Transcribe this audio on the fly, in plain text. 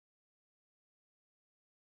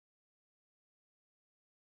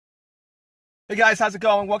Hey guys, how's it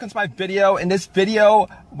going? Welcome to my video. In this video,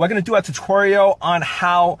 we're going to do a tutorial on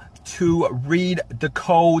how to read the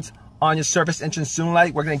codes on your service engine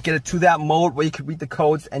Soonlight. We're going to get it to that mode where you can read the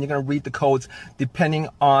codes, and you're going to read the codes depending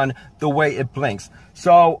on the way it blinks.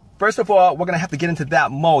 So first of all, we're going to have to get into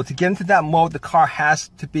that mode. To get into that mode, the car has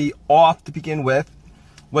to be off to begin with.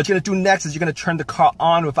 What you're going to do next is you're going to turn the car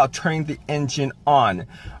on without turning the engine on.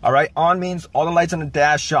 All right, on means all the lights on the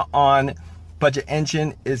dash are on, but your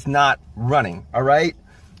engine is not running. All right,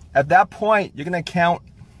 at that point, you're going to count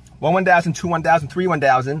 1 1000, 2 1000, 3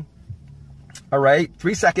 1000. All right,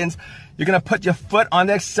 3 seconds. You're going to put your foot on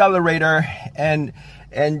the accelerator, and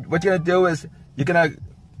what you're going to do is you're going to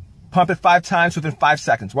pump it 5 times within 5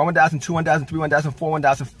 seconds. 1 1000, 2 1000, 3 1000, 4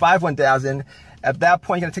 1000, 5 1000. At that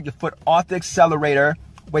point, you're going to take your foot off the accelerator,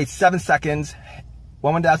 wait 7 seconds,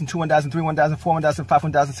 1 1000, 2 1000, 3 1000, 4 1000, 5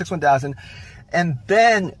 1000, 6 1000, and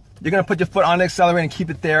then you're going to put your foot on the accelerator and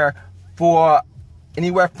keep it there for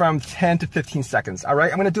anywhere from 10 to 15 seconds. All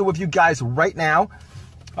right, I'm going to do it with you guys right now.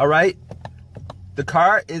 All right, the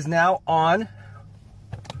car is now on.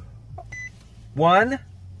 1,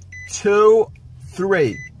 2,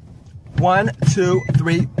 3. 1, 2,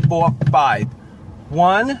 3, 4, 5.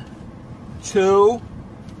 1, 2,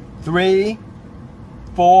 3,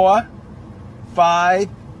 4, 5,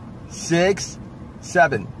 6,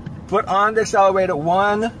 7. Foot on the accelerator.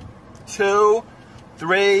 1, 2,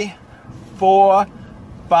 3, 4,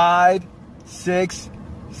 5, 6,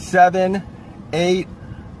 7, 8,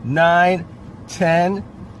 9, 10,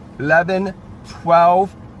 11,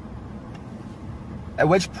 12. At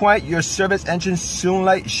which point your service engine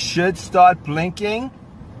Soonlight should start blinking.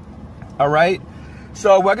 All right.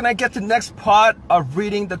 So we're gonna get to the next part of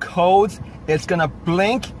reading the codes. It's gonna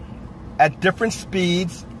blink at different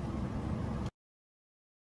speeds.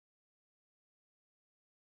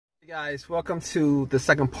 Hey guys, welcome to the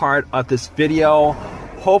second part of this video.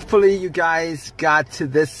 Hopefully you guys got to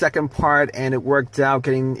this second part and it worked out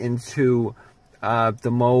getting into the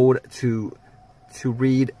mode to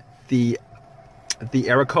read the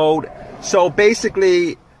error code. So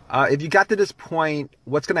basically, if you got to this point,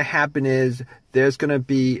 what's going to happen is there's going to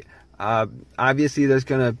be obviously there's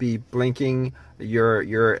going to be blinking.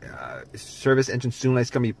 Your service engine Soonlight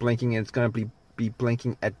is going to be blinking, and it's going to be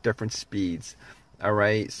blinking at different speeds. All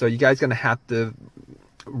right, so you guys are going to have to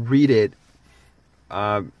read it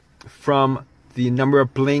from the number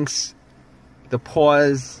of blinks, the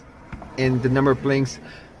pause, and the number of blinks,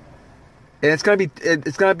 and it's going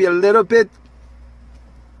to be a little bit.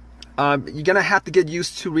 You're going to have to get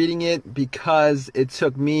used to reading it, because it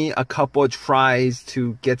took me a couple of tries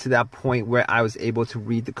to get to that point where I was able to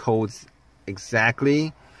read the codes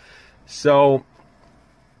exactly. So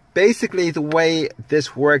basically the way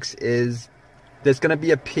this works is there's going to be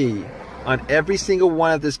a P on every single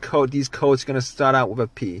one of these codes are going to start out with a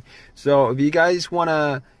P. So if you guys want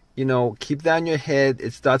to, keep that in your head,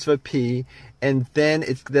 it starts with a P, and then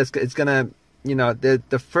it's going to,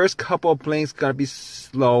 the first couple of blinks going to be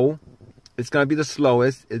slow. It's going to be the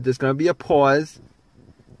slowest. There's going to be a pause.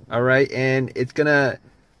 All right. And it's going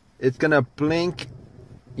to blink,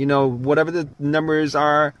 whatever the numbers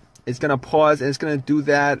are, it's going to pause, and it's going to do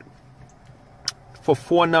that for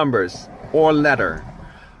 4 numbers or letter.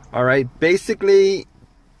 All right. Basically,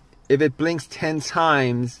 if it blinks 10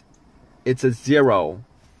 times, it's a 0.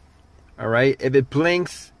 All right. If it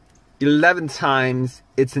blinks 11 times,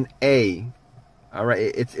 it's an A. All right,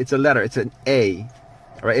 it's a letter. It's an A.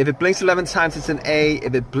 All right, if it blinks 11 times, it's an A.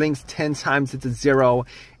 If it blinks 10 times, it's a 0.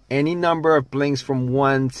 Any number of blinks from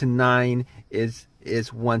 1 to 9 is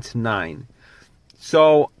 1 to 9.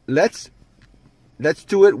 So let's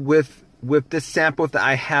do it with this sample that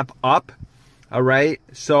I have up. All right.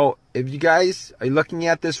 So if you guys are looking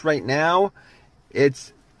at this right now,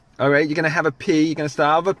 it's all right. You're gonna have a P. You're gonna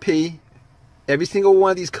start out with a P. Every single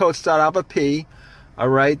one of these codes start out with a P. All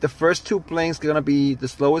right, the first 2 blinks are going to be the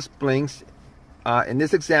slowest blinks. In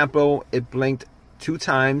this example, it blinked 2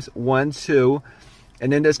 times, 1, 2,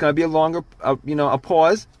 and then there's going to be a longer, a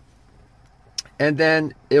pause, and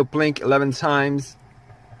then it'll blink 11 times,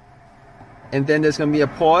 and then there's going to be a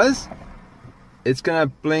pause. It's going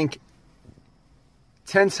to blink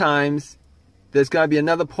 10 times. There's going to be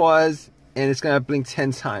another pause, and it's going to blink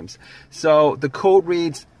 10 times. So the code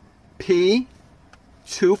reads P,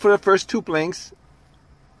 2 for the first 2 blinks.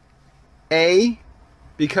 A,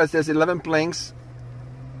 because there's 11 blinks.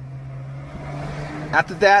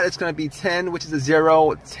 After that, it's going to be 10, which is a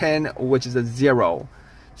 0, 10, which is a 0.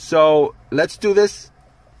 So let's do this.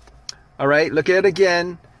 All right, look at it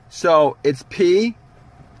again. So it's P,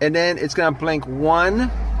 and then it's going to blink 1,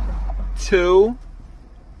 2,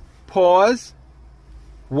 pause,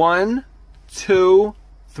 1, 2,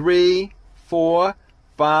 3, 4,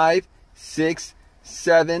 5, 6,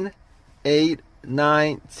 7, 8,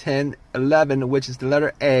 9, 10, 11, which is the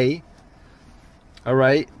letter A. All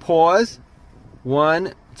right, pause.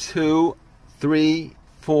 1, 2, 3,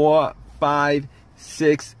 4, 5,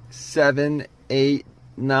 6, 7, 8,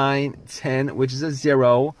 9, 10, which is a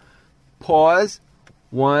 0. Pause.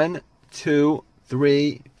 1, 2,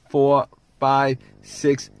 3, 4, 5,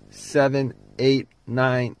 6, 7, 8,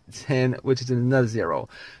 9, 10, which is another 0.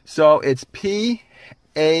 So it's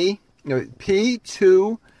P2A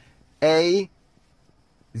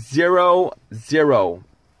 0, 0.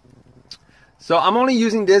 So I'm only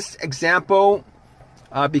using this example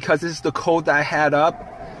because this is the code that I had up.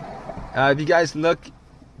 If you guys look,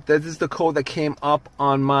 this is the code that came up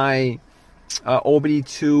on my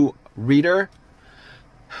OBD2 reader.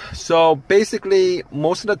 So basically,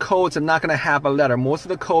 most of the codes are not going to have a letter. Most of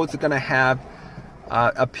the codes are going to have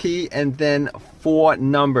a P and then 4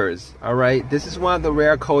 numbers. All right, this is one of the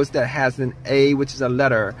rare codes that has an A, which is a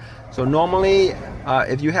letter. So normally,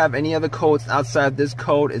 if you have any other codes outside this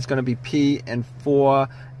code, it's going to be P and 4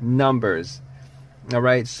 numbers. All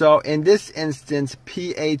right. So in this instance,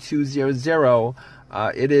 PA200,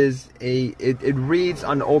 it reads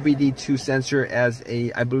on the OBD2 sensor as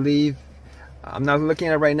a, I believe, I'm not looking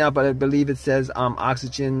at it right now, but I believe it says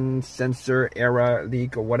oxygen sensor error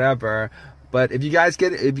leak or whatever. But if you guys are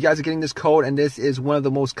getting this code, and this is one of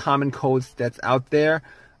the most common codes that's out there,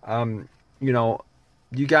 you know,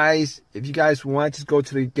 if you guys want to just go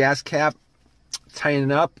to the gas cap,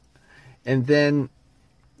 tighten it up, and then,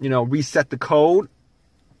 you know, reset the code.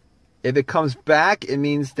 If it comes back, it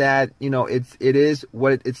means that, you know, it is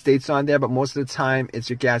what it states on there, but most of the time it's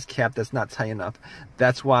your gas cap that's not tight enough.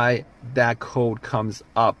 That's why that code comes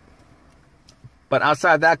up. But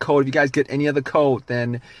outside of that code, if you guys get any other code,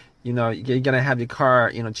 then, you know, you're going to have your car,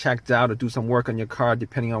 you know, checked out or do some work on your car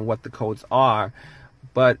depending on what the codes are.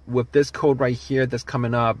 But with this code right here that's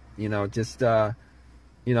coming up, you know, just,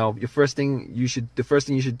 you know, the first thing you should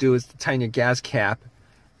do is to tighten your gas cap,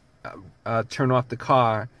 turn off the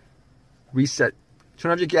car,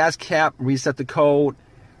 turn off your gas cap, reset the code.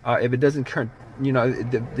 If it doesn't turn, you know,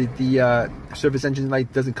 the service engine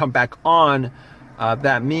light doesn't come back on,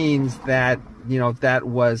 that means that, you know, that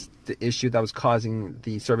was the issue that was causing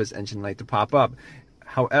the service engine light to pop up.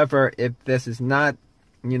 However, if this is not,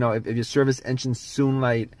 you know, if your service engine soon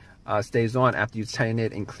light stays on after you tighten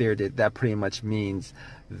it and cleared it, that pretty much means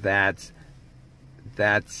that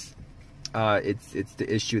it's the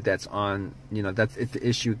issue that's on, you know, it's the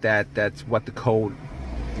issue that's what the code,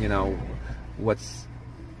 you know, what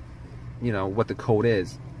the code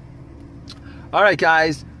is. All right,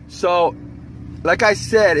 guys. So, like I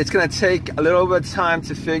said, it's gonna take a little bit of time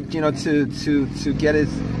to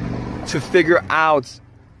figure out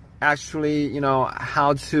actually, you know,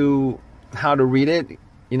 how to read it.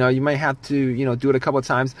 You know, you might have to, you know, do it a couple of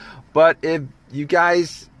times. But if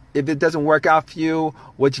it doesn't work out for you,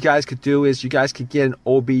 what you guys could do is you guys could get an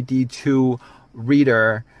OBD2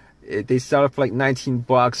 reader. They sell it for like 19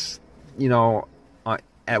 bucks, you know,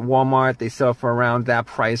 at Walmart. They sell it for around that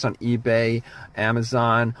price on eBay,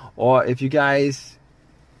 Amazon. Or if you guys,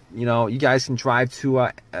 you know, you guys can drive to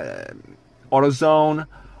AutoZone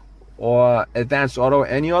or Advanced Auto,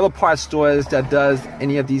 any other parts stores that does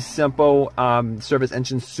any of these simple service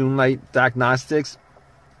engine soon light diagnostics.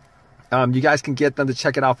 You guys can get them to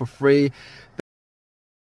check it out for free.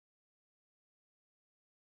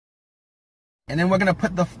 And then you're gonna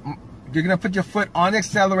put your foot on the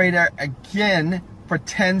accelerator again for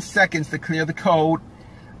 10 seconds to clear the code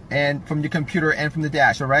and from your computer and from the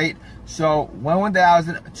dash, all right? So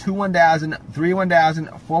 1,000, 2,000, 3,000,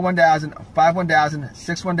 4,000, 5,000,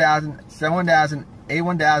 6,000, 7,000,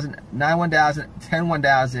 8,000, 9,000,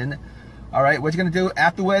 10,000. All right, what you're gonna do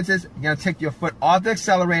afterwards is you're gonna take your foot off the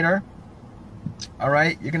accelerator. All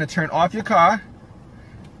right, you're gonna turn off your car,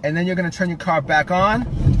 and then you're gonna turn your car back on,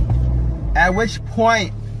 at which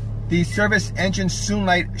point the service engine soon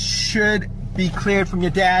light should be cleared from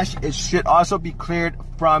your dash. It should also be cleared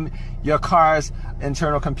from your car's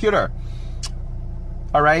internal computer.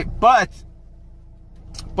 All right, but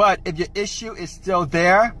if your issue is still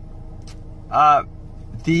there,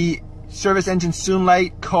 the service engine soon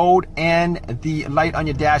light code and the light on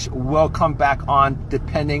your dash will come back on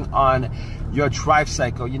depending on your drive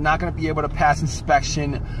cycle. You're not going to be able to pass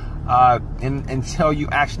inspection until you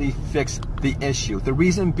actually fix the issue. The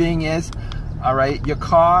reason being is, all right, your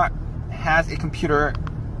car has a computer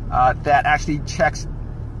that actually checks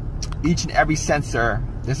each and every sensor.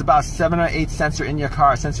 There's about 7 or 8 sensors in your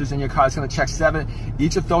car. It's going to check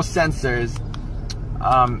each of those sensors.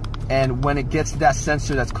 And when it gets to that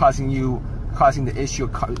sensor that's causing you causing the issue.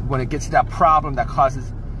 When it gets to that problem that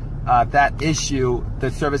causes that issue,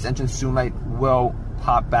 the service engine soon light will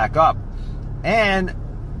pop back up. And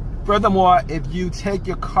furthermore, if you take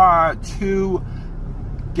your car to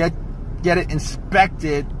get it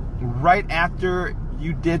inspected right after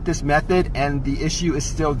you did this method and the issue is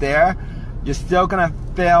still there, you're still gonna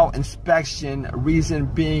fail inspection. Reason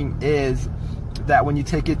being is that when you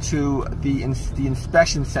take it to the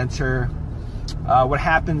inspection center, what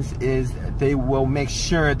happens is they will make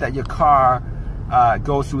sure that your car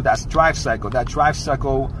goes through that drive cycle. That drive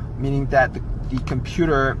cycle meaning that the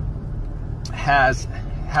computer has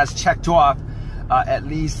checked off at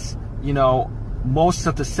least, you know, most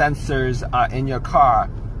of the sensors in your car,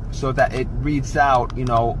 so that it reads out, you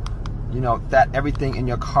know, that everything in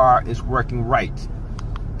your car is working right.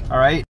 All right.